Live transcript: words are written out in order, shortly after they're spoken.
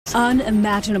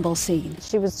Unimaginable scene.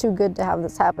 She was too good to have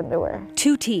this happen to her.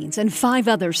 2 teens and 5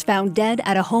 others found dead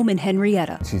at a home in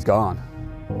Henrietta. She's gone.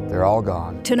 They're all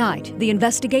gone. Tonight, the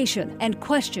investigation and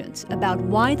questions about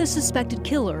why the suspected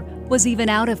killer was even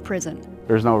out of prison.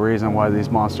 There's no reason why these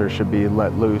monsters should be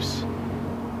let loose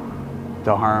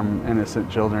to harm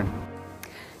innocent children.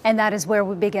 And that is where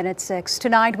we begin at 6.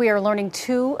 Tonight, we are learning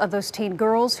 2 of those teen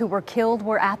girls who were killed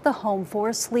were at the home for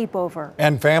a sleepover.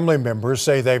 And family members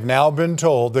say they've now been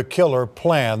told the killer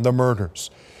planned the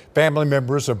murders. Family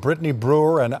members of Brittany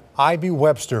Brewer and Ivy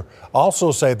Webster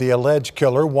also say the alleged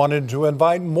killer wanted to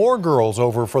invite more girls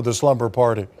over for the slumber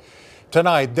party.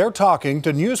 Tonight, they're talking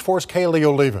to News 4's Kaylee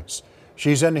Olivas.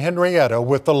 She's in Henrietta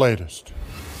with the latest.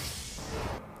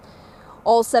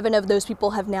 All 7 of those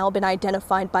people have now been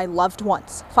identified by loved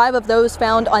ones. 5 of those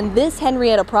found on this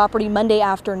Henrietta property Monday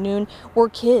afternoon were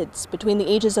kids between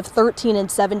the ages of 13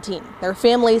 and 17. Their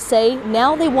families say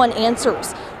now they want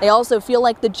answers. They also feel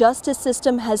like the justice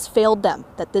system has failed them,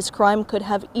 that this crime could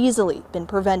have easily been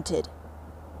prevented.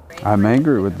 I'm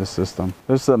angry with the system.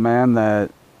 This is a man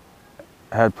that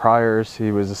had priors.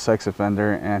 He was a sex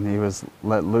offender and he was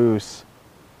let loose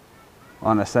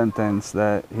on a sentence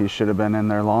that he should have been in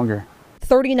there longer.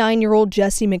 39-year-old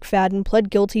Jesse McFadden pled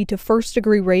guilty to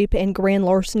first-degree rape and grand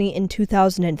larceny in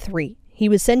 2003. He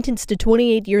was sentenced to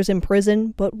 28 years in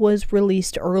prison, but was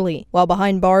released early. While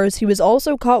behind bars, he was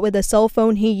also caught with a cell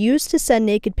phone he used to send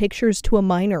naked pictures to a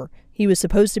minor. He was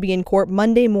supposed to be in court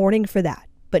Monday morning for that,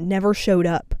 but never showed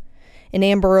up. An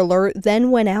Amber Alert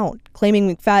then went out,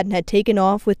 claiming McFadden had taken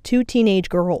off with 2 teenage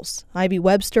girls, Ivy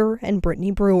Webster and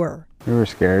Brittany Brewer. We were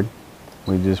scared.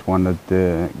 We just wanted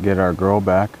to get our girl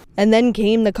back. And then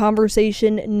came the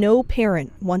conversation no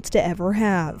parent wants to ever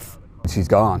have. She's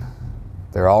gone.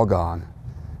 They're all gone.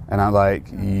 And I'm like,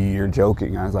 you're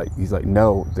joking. He's like,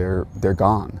 no, they're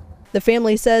gone. The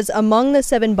family says among the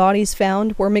 7 bodies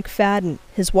found were McFadden,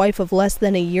 his wife of less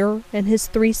than a year, and his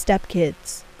 3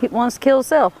 stepkids. He wants to kill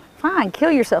himself. Fine,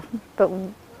 kill yourself. But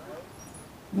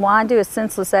why do a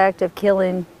senseless act of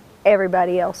killing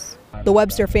everybody else? The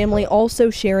Webster family also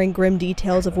sharing grim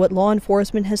details of what law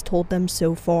enforcement has told them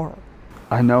so far.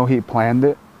 I know he planned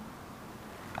it.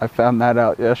 I found that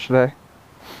out yesterday.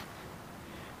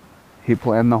 He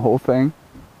planned the whole thing.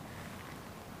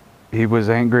 He was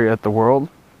angry at the world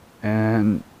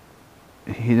and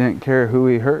he didn't care who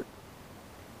he hurt.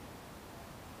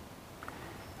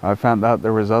 I found out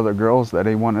there was other girls that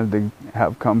he wanted to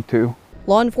have come too.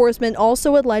 Law enforcement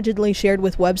also allegedly shared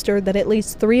with Webster that at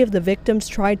least 3 of the victims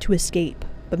tried to escape,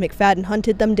 but McFadden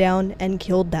hunted them down and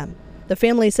killed them. The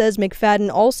family says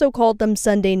McFadden also called them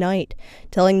Sunday night,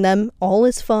 telling them all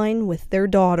is fine with their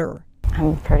daughter.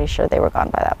 I'm pretty sure they were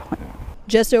gone by that point.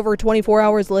 Just over 24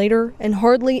 hours later, and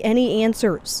hardly any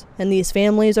answers, and these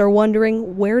families are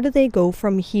wondering where do they go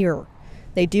from here.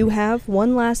 They do have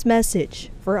one last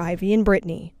message for Ivy and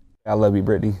Brittany. I love you,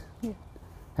 Brittany,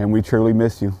 and we truly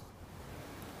miss you.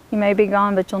 You may be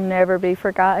gone, but you'll never be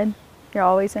forgotten. You're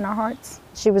always in our hearts.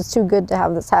 She was too good to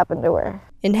have this happen to her.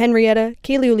 In Henrietta,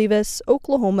 Kaylee Olivas,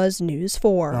 Oklahoma's News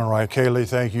 4. All right, Kaylee,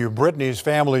 thank you. Brittany's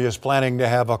family is planning to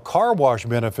have a car wash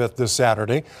benefit this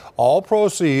Saturday. All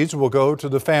proceeds will go to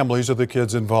the families of the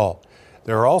kids involved.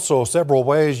 There are also several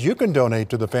ways you can donate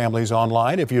to the families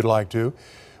online if you'd like to.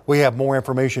 We have more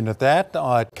information at that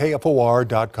at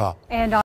KFOR.com. And